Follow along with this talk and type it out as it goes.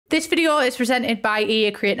This video is presented by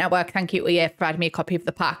EA Create Network. Thank you, EA, for providing me a copy of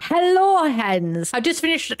the pack. Hello, hens. I just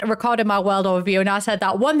finished recording my world overview and I said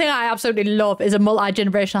that one thing I absolutely love is a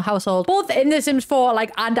multi-generational household. Both in The Sims 4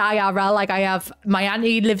 and IRL. Like, I have my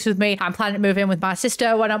auntie lives with me. I'm planning to move in with my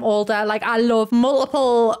sister when I'm older. Like, I love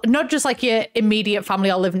multiple, not just like your immediate family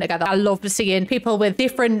all living together. I love seeing people with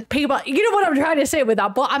different people. You know what I'm trying to say with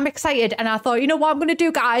that? But I'm excited and I thought, you know what I'm going to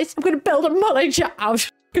do, guys? I'm going to build a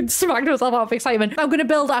multi-house. Smacked myself out of excitement. I'm going to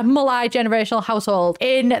build a multi-generational household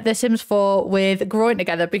in The Sims 4 with growing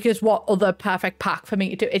together, because what other perfect pack for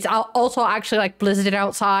me to do? It's also actually like blizzarded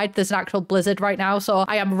outside. There's an actual blizzard right now, so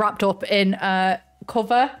I am wrapped up in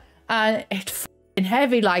cover and it's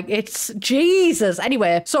heavy, like it's Jesus.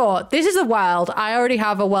 Anyway, so this is a world. I already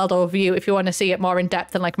have a world overview if you want to see it more in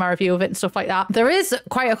depth and like my review of it and stuff like that. There is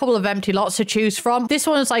quite a couple of empty lots to choose from. This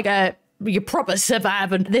one's like your proper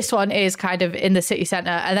suburban. This one is kind of in the city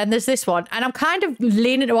centre, and then there's this one, and I'm kind of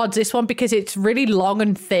leaning towards this one because it's really long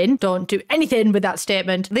and thin. Don't do anything with that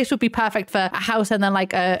statement. This would be perfect for a house and then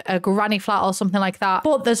like a granny flat or something like that.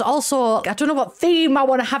 But there's also, I don't know what theme I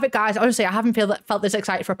want to have it, guys. Honestly, I haven't felt this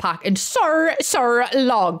excited for a pack in so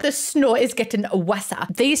long. The snow is getting wetter.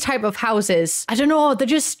 These type of houses, I don't know, they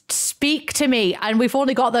just speak to me, and we've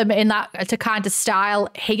only got them in that to kind of style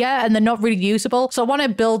here, and they're not really usable. So I want to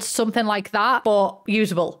build something like that, but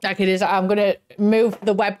usable. Like it is. I'm gonna move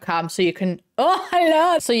the webcam so you can, oh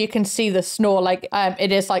hello, so you can see the snow. Like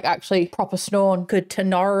it is like actually proper snow and good to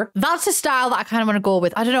know. That's a style that I kind of want to go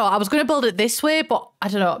with. I don't know, I was going to build it this way, but I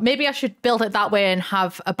don't know, maybe I should build it that way and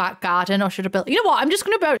have a back garden, or should I build, you know what, I'm just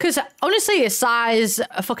going to build, because honestly a size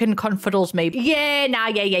fucking confuddles me. Yeah,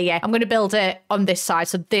 I'm going to build it on this side,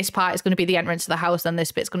 so this part is going to be the entrance to the house, then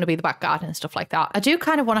this bit's going to be the back garden and stuff like that. I do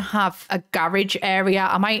kind of want to have a garage area.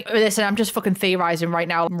 I might, listen, I'm just fucking theorizing right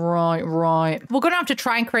now. Right, we're gonna have to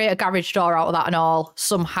try and create a garage door out of that and all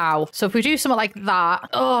somehow. So if we do something like that,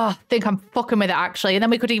 oh, I think I'm fucking with it actually. And then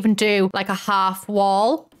we could even do like a half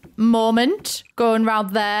wall moment going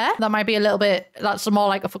around there. That might be a little bit, that's more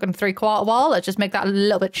like a fucking 3/4 wall. Let's just make that a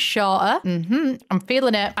little bit shorter. I'm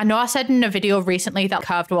feeling it. I know I said in a video recently that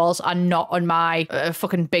curved walls are not on my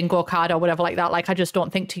fucking bingo card or whatever like that. Like, I just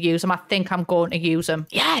don't think to use them. I think I'm going to use them.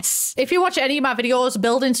 Yes! If you watch any of my videos,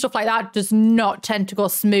 building stuff like that does not tend to go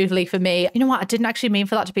smoothly for me. You know what? I didn't actually mean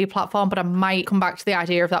for that to be a platform, but I might come back to the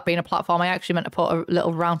idea of that being a platform. I actually meant to put a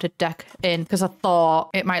little rounded deck in because I thought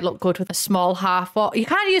it might look good with a small half wall. You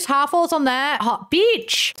can't use half walls on there. Hot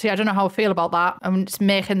beach. See, I don't know how I feel about that. I'm just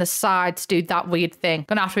making the sides do that weird thing.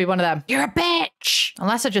 Gonna have to be one of them. You're a bitch.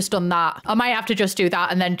 Unless I just done that. I might have to just do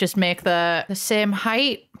that and then just make the same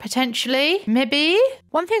height. Potentially, maybe.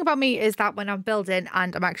 One thing about me is that when I'm building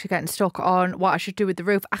and I'm actually getting stuck on what I should do with the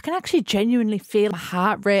roof, I can actually genuinely feel my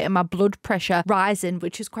heart rate and my blood pressure rising,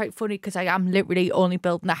 which is quite funny because I am literally only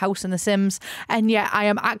building a house in The Sims, and yet I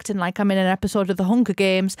am acting like I'm in an episode of The Hunger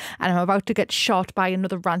Games and I'm about to get shot by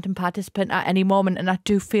another random participant at any moment, and I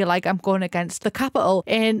do feel like I'm going against the capital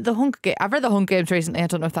in The Hunger Games. I've read The Hunger Games recently. I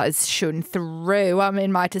don't know if that is shown through. I'm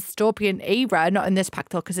in my dystopian era, not in this pack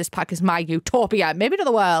though, because this pack is my utopia. Maybe not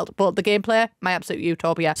the world, but the gameplay, my absolute utopia.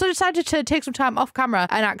 So I decided to take some time off camera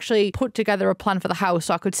and actually put together a plan for the house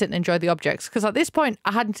so I could sit and enjoy the objects, because at this point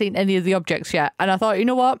I hadn't seen any of the objects yet, and I thought, you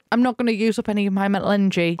know what, I'm not going to use up any of my mental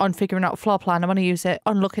energy on figuring out a floor plan. I want to use it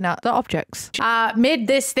on looking at the objects. I made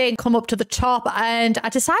this thing come up to the top, and I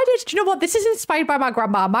decided, do you know what, this is inspired by my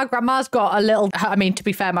grandma. My grandma's got a little, I mean, to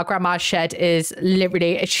be fair, my grandma's shed is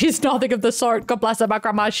literally, she's nothing of the sort, God bless her, my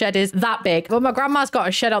grandma's shed is that big, but my grandma's got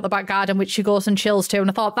a shed out the back garden which she goes and chills to, and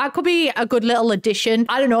I thought that could be a good little addition.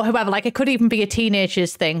 I don't know, whoever, like it could even be a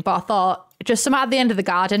teenager's thing, but I thought just some at the end of the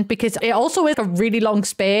garden, because it also is a really long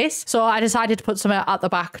space. So I decided to put some at the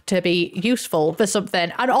back to be useful for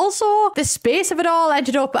something. And also the space of it all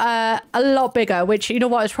ended up a lot bigger, which, you know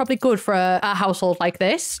what, is probably good for a household like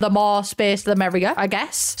this. The more space, the merrier, I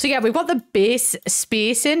guess. So yeah, we've got the base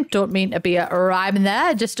spacing. Don't mean to be a rhyme in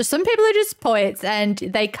there. Just some people are just poets and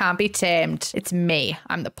they can't be tamed. It's me.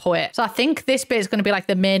 I'm the poet. So I think this bit is going to be like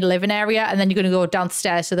the main living area, and then you're going to go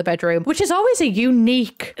downstairs to the bedroom, which is always a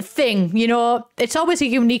unique thing, you know. It's always a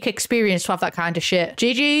unique experience to have that kind of shit.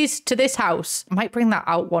 GG's to this house. I might bring that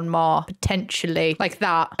out one more, potentially, like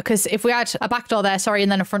that. Because if we had a back door there, sorry, and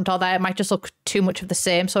then a front door there, it might just look too much of the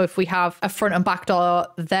same. So if we have a front and back door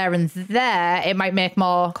there and there, it might make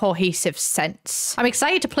more cohesive sense. I'm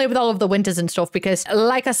excited to play with all of the windows and stuff because,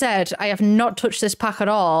 like I said, I have not touched this pack at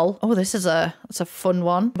all. Oh, this is it's a fun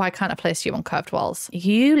one. Why can't I place you on curved walls?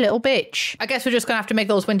 You little bitch. I guess we're just gonna have to make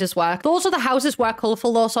those windows work. Those are the houses were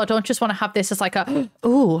colourful though, so I don't just want to have this as like a,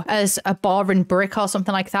 ooh, as a boring brick or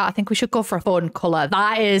something like that. I think we should go for a fun color.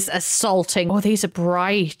 That is assaulting. Oh, these are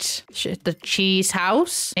bright. The cheese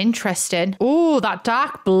house. Interesting. Ooh, that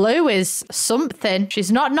dark blue is something.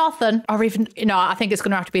 She's not nothing. Or even, you know, I think it's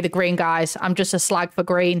going to have to be the green, guys. I'm just a slag for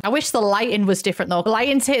green. I wish the lighting was different though. The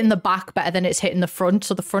lighting's hitting the back better than it's hitting the front.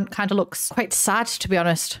 So the front kind of looks quite sad, to be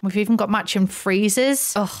honest. We've even got matching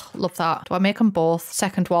freezers. Oh, love that. Do I make them both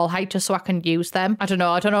second wall height just so I can use them? I don't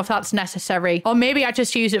know. I don't know if that's necessary. Or maybe I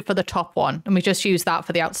just use it for the top one and we just use that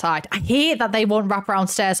for the outside. I hate that they won't wrap around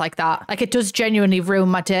stairs like that. Like, it does genuinely ruin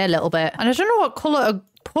my day a little bit. And I don't know what colour to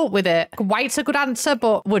put with it. White's a good answer,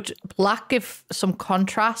 but would black give some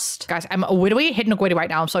contrast? Guys, I'm a widowy hitting a gwiddy right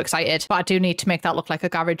now. I'm so excited. But I do need to make that look like a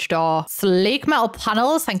garage door. Sleek metal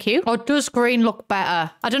panels, thank you. Or does green look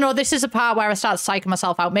better? I don't know. This is a part where I start psyching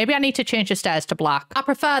myself out. Maybe I need to change the stairs to black. I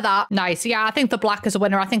prefer that. Nice. Yeah, I think the black is a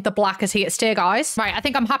winner. I think the black is here to stay, guys. Right, I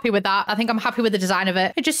think I'm happy with that. I think I'm happy with the design of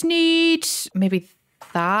it. I just need maybe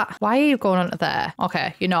that. Why are you going onto there?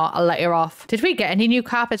 Okay, you know, I'll let you off. Did we get any new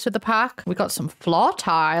carpets with the pack? We got some floor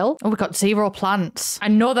tile. Oh, we got 0 plants. I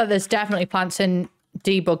know that there's definitely plants in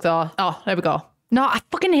debug though. Oh, there we go. No, I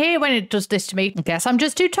fucking hate when it does this to me. I guess I'm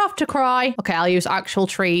just too tough to cry. Okay, I'll use actual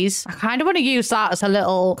trees. I kind of want to use that as a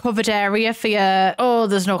little covered area for your... Oh,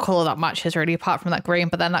 there's no colour that matches really apart from that green,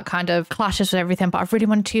 but then that kind of clashes with everything. But I really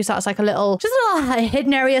wanted to use that as like a little... Just a little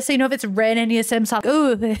hidden area so you know if it's raining in your Sims. Like,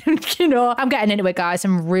 oh, you know. I'm getting into it, guys.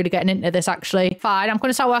 I'm really getting into this, actually. Fine, I'm going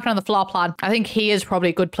to start working on the floor plan. I think he is probably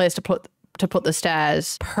a good place to put the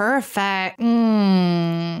stairs. Perfect.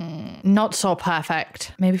 Not so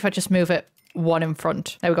perfect. Maybe if I just move it one in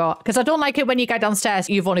front. There we go. Because I don't like it when you get downstairs,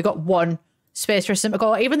 you've only got one space for a sim to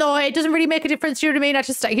go, even though it doesn't really make a difference. Do you know what I mean? I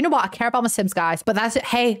just, you know what? I care about my Sims, guys. But that's it.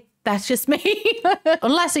 Hey, that's just me.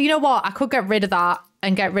 Unless, you know what? I could get rid of that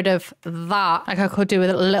and get rid of that. Like I could do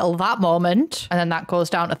a little that moment. And then that goes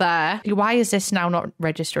down to there. Why is this now not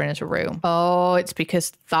registering as a room? Oh, it's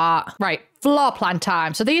because that. Right. Floor plan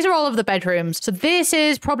time. So these are all of the bedrooms. So this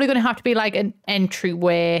is probably going to have to be like an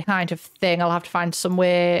entryway kind of thing. I'll have to find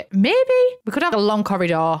somewhere. Maybe we could have a long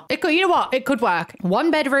corridor. It could, you know what? It could work. 1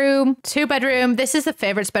 bedroom, 2 bedroom. This is the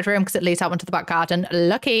favorites bedroom because it leads out into the back garden.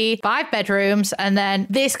 Lucky. 5 bedrooms. And then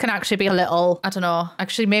this can actually be a little, I don't know.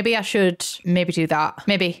 Actually, maybe I should maybe do that.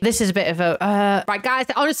 Maybe this is a bit of a, right guys,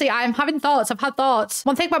 honestly, I'm having thoughts. I've had thoughts.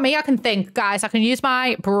 One thing about me, I can think, guys, I can use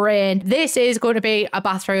my brain. This is going to be a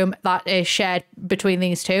bathroom that is shared between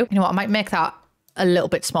these two. You know what? I might make that a little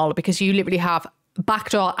bit smaller because you literally have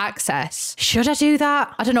backdoor access. Should I do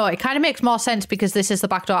that? I don't know. It kind of makes more sense because this is the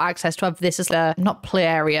backdoor access to have this as the not play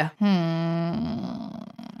area.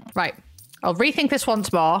 Right. I'll rethink this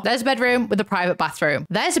once more. There's a bedroom with a private bathroom.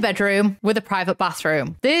 There's a bedroom with a private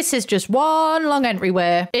bathroom. This is just one long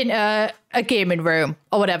entryway into a gaming room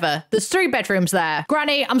or whatever. There's 3 bedrooms there.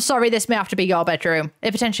 Granny, I'm sorry, this may have to be your bedroom.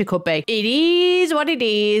 It potentially could be. It is what it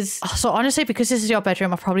is. Oh, so honestly, because this is your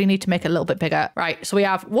bedroom, I probably need to make it a little bit bigger. Right, so we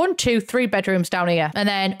have 1, 2, 3 bedrooms down here. And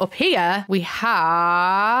then up here, we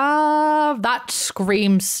have... That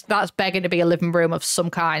screams, that's begging to be a living room of some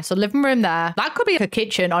kind. So living room there. That could be a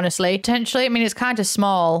kitchen, honestly. Potentially, I mean, it's kind of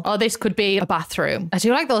small. Or this could be a bathroom. I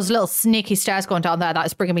do like those little sneaky stairs going down there. That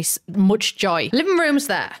is bringing me much joy. Living room's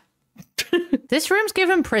there. This room's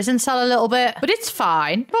given prison cell a little bit, but it's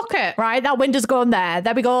fine. Fuck it. Right, that window's going there.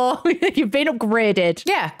 There we go. You've been upgraded.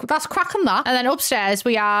 Yeah, that's cracking that. And then upstairs,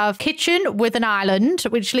 we have kitchen with an island,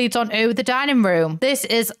 which leads on to the dining room. This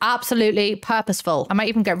is absolutely purposeful. I might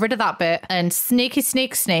even get rid of that bit and sneak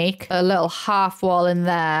a little half wall in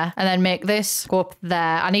there and then make this go up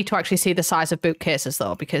there. I need to actually see the size of bookcases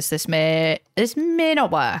though, because this may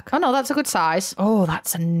not work. Oh no, that's a good size. Oh,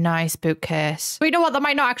 that's a nice bookcase. But you know what? There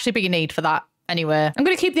might not actually be a need for that. Anyway, I'm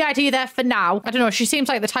going to keep the idea there for now. I don't know. She seems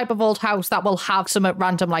like the type of old house that will have something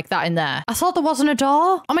random like that in there. I thought there wasn't a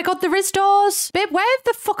door. Oh my God, there is doors. Babe, where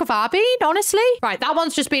the fuck have I been, honestly? Right, that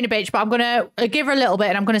one's just been a bitch, but I'm going to give her a little bit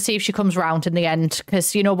and I'm going to see if she comes round in the end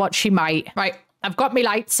because you know what? She might. Right. I've got my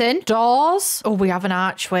lights in. Doors. Oh, we have an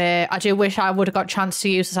archway. I do wish I would have got a chance to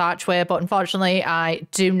use this archway, but unfortunately I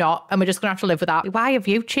do not. And we're just going to have to live with that. Why have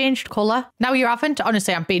you changed colour? No, you haven't.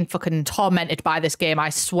 Honestly, I'm being fucking tormented by this game. I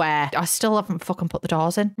swear. I still haven't fucking put the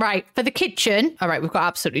doors in. Right. For the kitchen. All right. We've got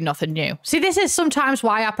absolutely nothing new. See, this is sometimes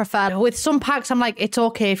why I prefer with some packs. I'm like, it's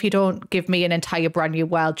okay if you don't give me an entire brand new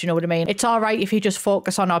world. Do you know what I mean? It's all right if you just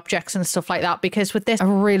focus on objects and stuff like that, because with this, I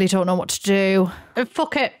really don't know what to do.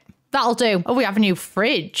 Fuck it. That'll do. Oh, we have a new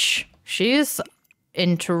fridge. She's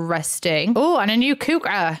interesting. Oh, and a new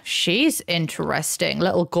cooker. She's interesting.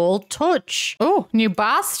 Little gold touch. Oh, new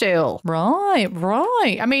bar stool. Right.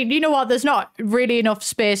 I mean, you know what? There's not really enough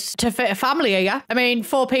space to fit a family here. I mean,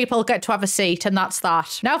 4 people get to have a seat and that's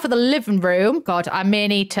that. Now for the living room. God, I may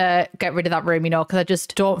need to get rid of that room, you know, because I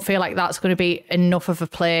just don't feel like that's going to be enough of a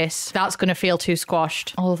place. That's going to feel too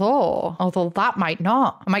squashed. Although that might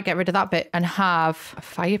not. I might get rid of that bit and have a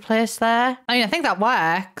fireplace there. I mean, I think that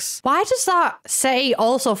works. Why does that say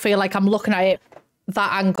also feel like I'm looking at it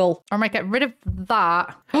that angle? I might get rid of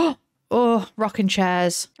that. Oh, rocking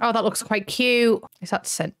chairs. Oh, that looks quite cute. Is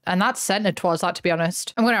that and that's centered towards that, to be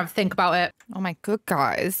honest. I'm gonna have to think about it. Oh my good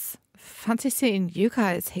guys. Fancy seeing you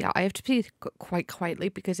guys here. I have to be quite quietly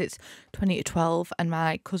because it's 20 to 12 and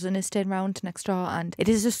my cousin is staying around next door and it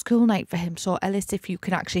is a school night for him. So Ellis, if you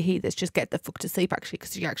can actually hear this, just get the fuck to sleep actually,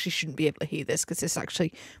 because you actually shouldn't be able to hear this because it's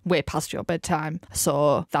actually way past your bedtime.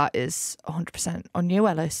 So that is 100% on you,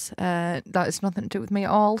 Ellis. That is nothing to do with me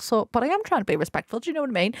at all. So, but I am trying to be respectful. Do you know what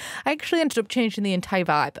I mean? I actually ended up changing the entire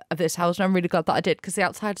vibe of this house and I'm really glad that I did because the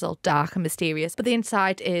outside is all dark and mysterious. But the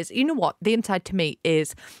inside is, you know what? The inside to me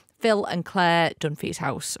is Phil and Claire Dunphy's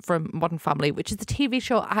house from Modern Family, which is the TV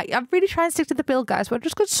show. I'm really trying to stick to the bill, guys, but I've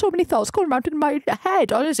just got so many thoughts going around in my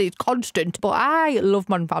head. Honestly, it's constant. But I love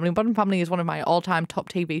Modern Family. Modern Family is one of my all-time top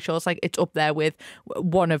TV shows. Like, it's up there with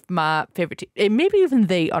one of my favourite, maybe even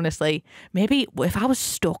honestly. Maybe if I was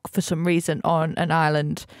stuck for some reason on an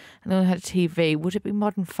island and I had a TV, would it be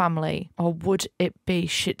Modern Family or would it be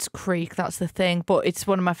Schitt's Creek? That's the thing. But it's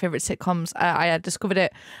one of my favourite sitcoms. I had discovered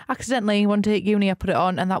it accidentally one day at uni. I put it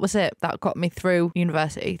on and that was it. That got me through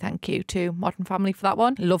university. Thank you to Modern Family for that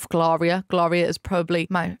one. Love Gloria. Gloria is probably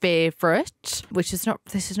my favourite, which is not,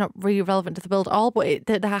 this is not really relevant to the build at all, but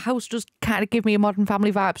the house does kind of give me a Modern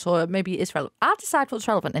Family vibe, so maybe it is relevant. I'll decide what's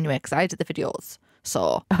relevant anyway, because I did the videos.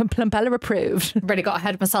 So, Plumbella approved. Really got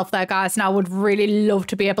ahead of myself there, guys, and I would really love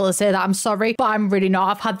to be able to say that I'm sorry, but I'm really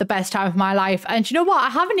not. I've had the best time of my life. And you know what? I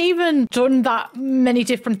haven't even done that many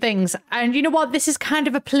different things. And you know what? This is kind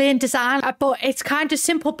of a plain design, but it's kind of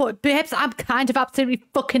simple, but babes, I'm kind of absolutely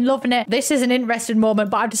fucking loving it. This is an interesting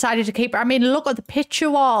moment, but I've decided to keep it. I mean, look at the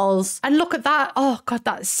picture walls and look at that. Oh God,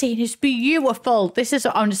 that scene is beautiful. This is,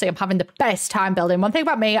 honestly, I'm having the best time building. One thing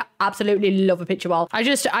about me, I absolutely love a picture wall. I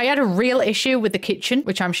had a real issue with the kitchen,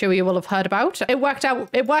 which I'm sure you will have heard about. It worked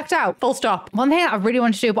out, full stop. One thing I really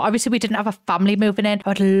wanted to do, but obviously we didn't have a family moving in.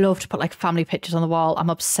 I'd love to put like family pictures on the wall. I'm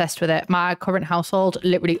obsessed with it. My current household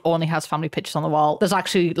literally only has family pictures on the wall. There's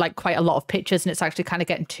actually like quite a lot of pictures and it's actually kind of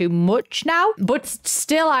getting too much now, but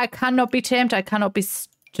still I cannot be tamed. I cannot be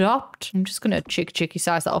stopped. I'm just gonna cheeky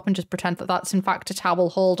size that up and just pretend that that's in fact a towel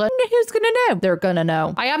holder. Who's gonna know? They're gonna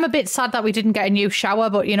know. I am a bit sad that we didn't get a new shower,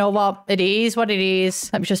 but you know what? It is what it is.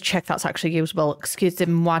 Let me just check that's actually usable. Excuse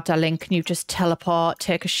me, darling. Can you just teleport,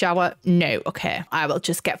 take a shower? No. Okay. I will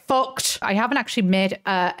just get fucked. I haven't actually made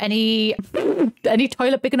any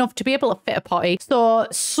toilet big enough to be able to fit a potty. So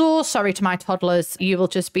sorry to my toddlers. You will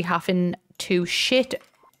just be having to shit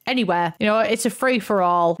anywhere. You know, it's a free for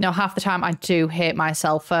all. Now, half the time I do hate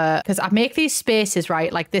myself because I make these spaces,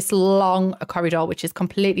 right? Like this long corridor, which is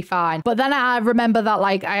completely fine. But then I remember that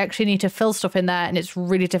like I actually need to fill stuff in there and it's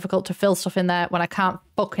really difficult to fill stuff in there when I can't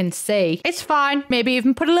fucking see. It's fine. Maybe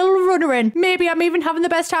even put a little runner in. Maybe I'm even having the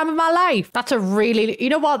best time of my life. That's a really, you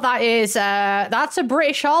know what that is? That's a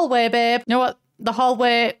British hallway, babe. You know what? The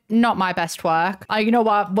hallway, not my best work. You know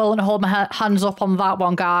what? Willing to hold my hands up on that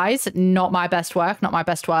one, guys. Not my best work. Not my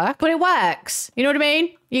best work. But it works. You know what I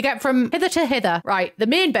mean? You get from hither to hither. Right. The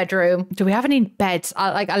main bedroom. Do we have any beds?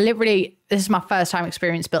 I literally, this is my first time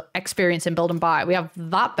experiencing build and buy. We have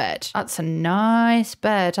that bed. That's a nice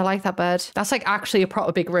bed. I like that bed. That's like actually a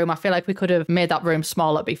proper big room. I feel like we could have made that room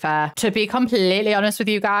smaller, to be fair. To be completely honest with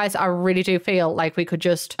you guys, I really do feel like we could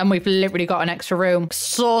just, and we've literally got an extra room.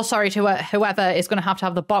 So sorry to whoever is going to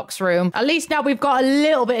have the box room. At least now we've got a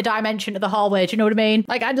little bit of dimension to the hallway. Do you know what I mean?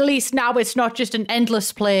 Like at least now it's not just an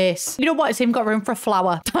endless place. You know what? It's even got room for a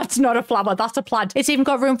flower. That's not a flower. That's a plant. It's even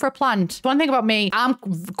got room for a plant. One thing about me, I'm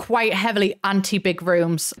quite heavily anti-big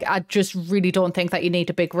rooms. I just really don't think that you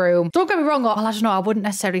need a big room. Don't get me wrong. Well, I don't know. I wouldn't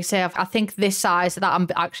necessarily say I think this size that I'm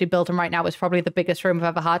actually building right now is probably the biggest room I've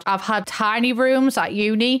ever had. I've had tiny rooms at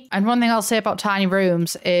uni. And one thing I'll say about tiny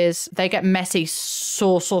rooms is they get messy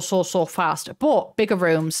so fast. But bigger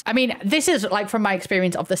rooms, I mean, this is like from my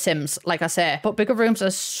experience of The Sims, like I say, but bigger rooms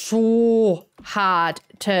are so hard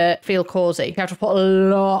to feel cozy. You have to put a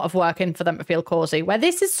lot of work in for them to feel cozy, where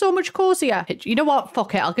this is so much cozier. You know what?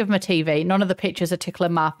 Fuck it. I'll give them a TV. TV. None of the pictures are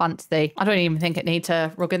tickling my fancy. I don't even think it needs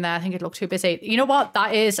a rug in there. I think it'd look too busy. You know what?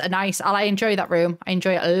 That is a nice, I enjoy that room. I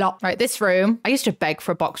enjoy it a lot. Right, this room, I used to beg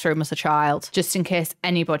for a box room as a child, just in case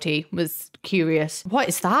anybody was curious. What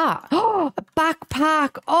is that? Oh, a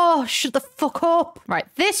backpack. Oh, shut the fuck up. Right,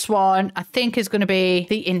 this one I think is going to be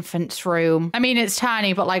the infant's room. I mean, it's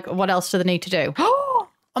tiny, but like, what else do they need to do?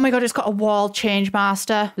 Oh my God, it's got a wall change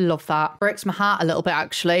master. Love that. Breaks my heart a little bit,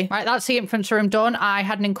 actually. Right, that's the infant's room done. I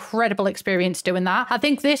had an incredible experience doing that. I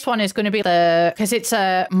think this one is going to be because it's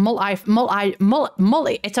a it's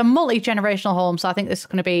a multi-generational home. So I think this is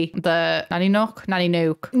going to be the Nanny Nook.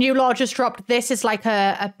 New Law just dropped. This is like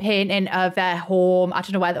a painting of their home. I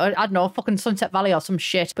don't know where, I don't know, fucking Sunset Valley or some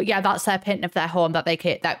shit. But yeah, that's their painting of their home that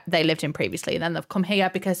they lived in previously. And then they've come here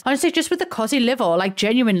because honestly, just with the cozy live or like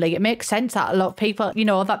genuinely, it makes sense that a lot of people, you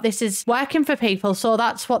know, that this is working for people, so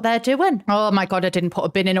that's what they're doing. Oh my God, I didn't put a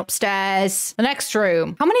bin in upstairs. The next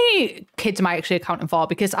room. How many kids am I actually accounting for?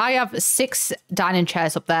 Because I have 6 dining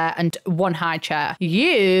chairs up there and 1 high chair.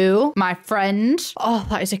 You, my friend. Oh,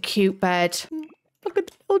 that is a cute bed. Look at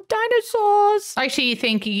the little dinosaurs. I actually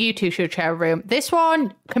think you two should share a room. This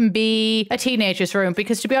one can be a teenager's room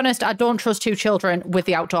because, to be honest, I don't trust 2 children with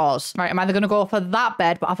the outdoors. Right, I'm either going to go for that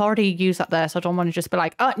bed, but I've already used that there, so I don't want to just be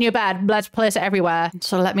like, oh, new bed, let's place it everywhere.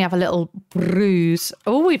 So let me have a little bruise.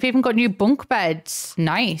 Oh, we've even got new bunk beds.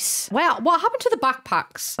 Nice. Well, what happened to the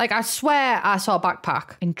backpacks? Like, I swear I saw a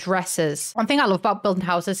backpack in dresses. One thing I love about building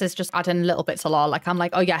houses is just adding little bits of lore. Like, I'm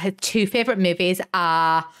like, oh yeah, her 2 favorite movies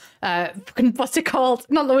are what's it called?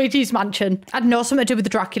 Not Luigi's Mansion. I know something to do with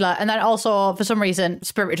the Dracula, and then also for some reason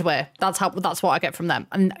Spirited Away. That's what I get from them.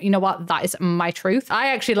 And you know what? That is my truth.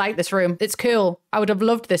 I actually like this room. It's cool. I would have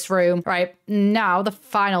loved this room. Right, now the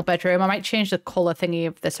final bedroom. I might change the color thingy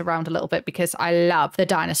of this around a little bit because I love the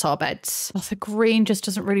dinosaur beds. Oh, the green just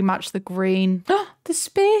doesn't really match the green. The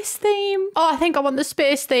space theme. Oh, I think I want the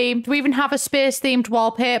space theme. Do we even have a space themed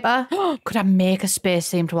wallpaper? Could I make a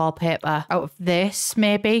space themed wallpaper out of this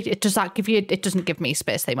maybe? It doesn't give me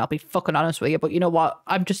space theme, I'll be fucking honest with you, but you know what?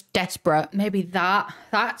 I'm just desperate. Maybe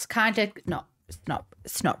that's kind of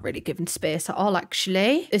it's not really giving space at all,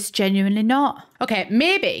 actually. It's genuinely not. Okay,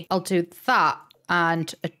 maybe I'll do that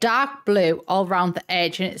and a dark blue all around the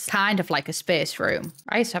edge, and it's kind of like a space room.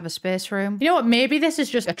 I used to have a space room. You know what? Maybe this is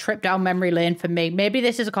just a trip down memory lane for me. Maybe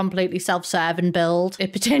this is a completely self-serving build.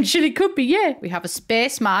 It potentially could be, yeah. We have a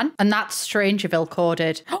spaceman, and that's Strangerville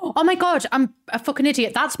coded. Oh my God, I'm a fucking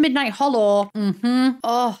idiot. That's Midnight Hollow.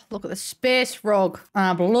 Oh, look at the space rug.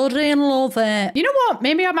 I bloody love it. You know what?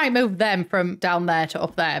 Maybe I might move them from down there to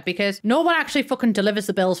up there because no one actually fucking delivers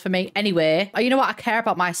the bills for me anyway. You know what? I care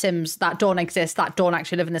about my Sims that don't exist, that don't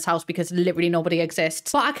actually live in this house because literally nobody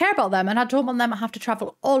exists. But I care about them and I don't want them to have to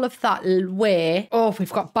travel all of that way. Oh,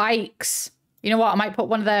 we've got bikes. You know what? I might put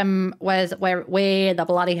one of them, where the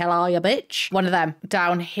bloody hell are you, bitch? One of them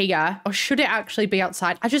down here. Or should it actually be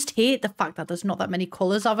outside? I just hate the fact that there's not that many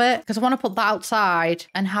colours of it because I want to put that outside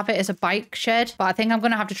and have it as a bike shed. But I think I'm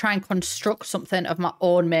going to have to try and construct something of my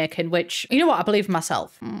own making, which, you know what? I believe in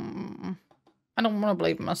myself. I don't want to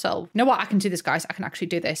believe in myself. You know what? I can do this, guys. I can actually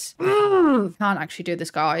do this. Can't actually do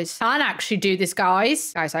this, guys.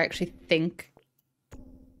 Guys, I actually think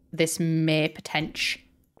this may potentially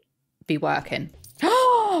be working.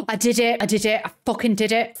 Oh, I did it. I fucking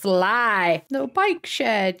did it. Fly. Little bike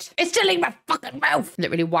shed. It's still in my fucking roof.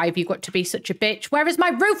 Literally, why have you got to be such a bitch? Where is my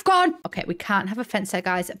roof gone? Okay, we can't have a fence there,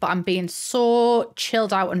 guys, but I'm being so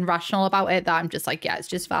chilled out and rational about it that I'm just like, yeah, it's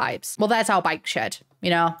just vibes. Well, there's our bike shed. You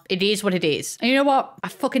know, it is what it is. And you know what? I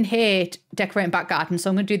fucking hate decorating back garden, so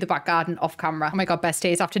I'm going to do the back garden off camera. Oh my God,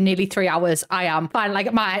 besties, after nearly 3 hours, I am fine.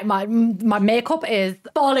 Like my makeup is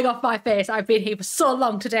falling off my face. I've been here for so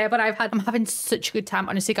long today, but I'm having such a good time.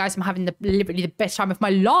 Honestly, guys, I'm having literally the best time of my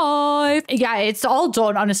life. Yeah, it's all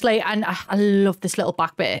done, honestly, and I love this little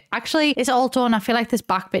back bit. Actually, it's all done. I feel like this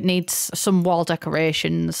back bit needs some wall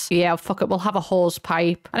decorations. Yeah, fuck it, we'll have a hose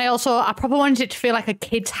pipe. And I probably wanted it to feel like a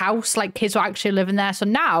kid's house, like kids were actually living there. So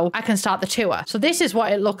now I can start the tour. So this is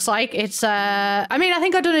what it looks like. It's, I mean, I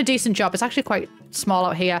think I've done a decent job. It's actually quite small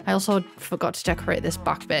out here. I also forgot to decorate this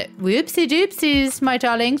back bit. Whoopsie doopsies, my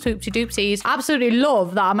darlings. Whoopsie doopsies. Absolutely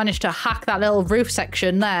love that I managed to hack that little roof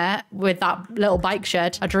section there with that little bike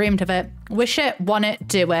shed. I dreamed of it. Wish it, want it,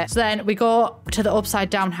 do it. So then we go to the upside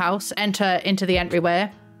down house, enter into the entryway.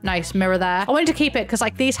 Nice mirror there. I wanted to keep it because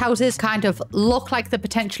like these houses kind of look like they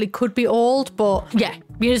potentially could be old, but yeah,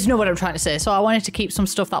 You just know what I'm trying to say. So I wanted to keep some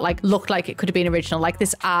stuff that like looked like it could have been original, like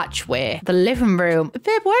this archway, the living room.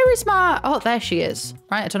 Babe, where is my... Oh, there she is.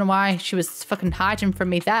 Right, I don't know why she was fucking hiding from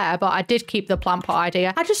me there, but I did keep the plant pot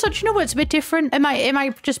idea. I just thought, you know what, it's a bit different. It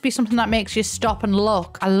might just be something that makes you stop and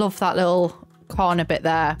look. I love that little corner bit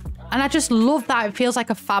there. And I just love that it feels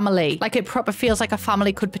like a family. Like it proper feels like a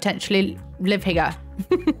family could potentially live here.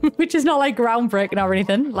 Which is not like groundbreaking or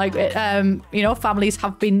anything. Like, you know, families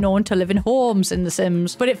have been known to live in homes in The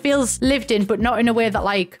Sims, but it feels lived in, but not in a way that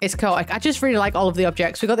like it's chaotic. I just really like all of the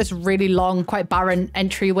objects. We got this really long, quite barren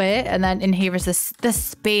entryway, and then in here is this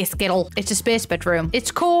space gittle. It's a space bedroom. It's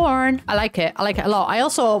corn. I like it. I like it a lot. I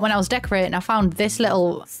also, when I was decorating, I found this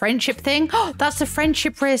little friendship thing. Oh, that's the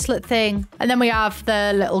friendship bracelet thing. And then we have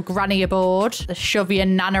the little granny aboard. Shove your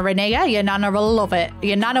nana in here. Your nana will love it.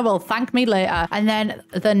 Your nana will thank me later. And then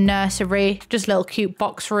the nursery, just a little cute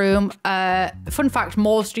box room. Fun fact,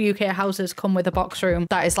 most UK houses come with a box room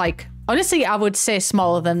that is like, honestly, I would say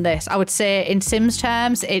smaller than this. I would say in Sims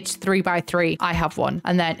terms, it's 3x3. I have one.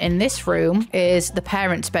 And then in this room is the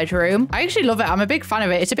parents' bedroom. I actually love it. I'm a big fan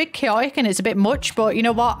of it. It's a bit chaotic and it's a bit much, but you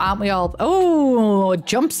know what? Aren't we all? Oh,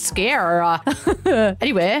 jump scare.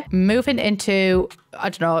 Anyway, moving into, I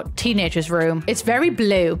don't know, teenager's room. It's very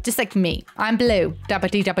blue, just like me. I'm blue, dabba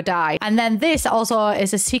dee dabba die. And then this also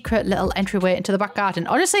is a secret little entryway into the back garden.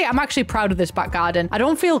 Honestly, I'm actually proud of this back garden. I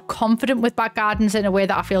don't feel confident with back gardens in a way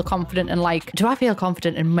that I feel confident in, like, do I feel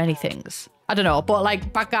confident in many things? I don't know, but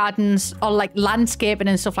like back gardens or like landscaping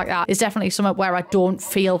and stuff like that is definitely something where I don't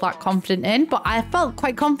feel that confident in, but I felt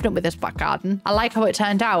quite confident with this back garden. I like how it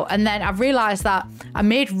turned out. And then I realized that I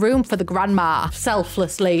made room for the grandma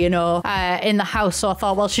selflessly, you know, in the house. So I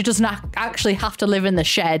thought, well, she doesn't actually have to live in the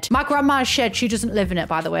shed. My grandma's shed, she doesn't live in it,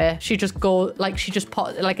 by the way. She just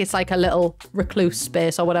it's like a little recluse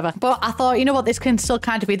space or whatever. But I thought, you know what, this can still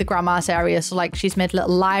kind of be the grandma's area. So like she's made a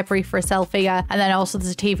little library for herself here. And then also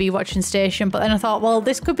there's a TV watching station. But then I thought, well,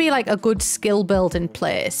 this could be like a good skill building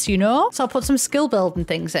place, you know? So I'll put some skill building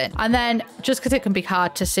things in. And then just because it can be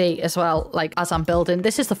hard to see as well, like as I'm building,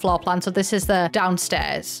 this is the floor plan. So this is the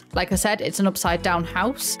downstairs. Like I said, it's an upside down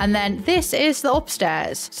house. And then this is the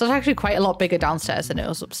upstairs. So it's actually quite a lot bigger downstairs than it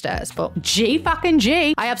was upstairs. But G fucking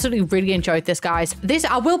G. I absolutely really enjoyed this, guys. This,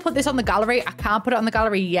 I will put this on the gallery. I can't put it on the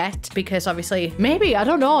gallery yet because obviously, maybe, I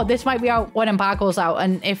don't know. This might be out when embargo's out.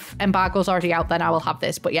 And if embargo's already out, then I will have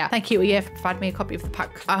this. But yeah, thank you, EA, for providing me a copy of the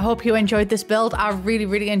pack. I hope you enjoyed this build. I really,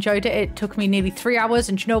 really enjoyed it. It took me nearly 3 hours.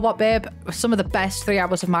 And you know what, babe? Some of the best 3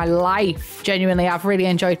 hours of my life. Genuinely, I've really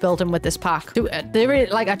enjoyed building with this pack.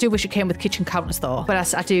 I do wish it came with kitchen counters though.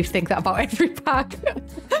 But I do think that about every pack.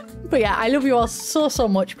 But yeah, I love you all so, so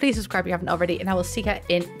much. Please subscribe if you haven't already. And I will see you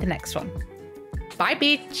in the next one. Bye,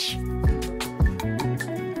 bitch.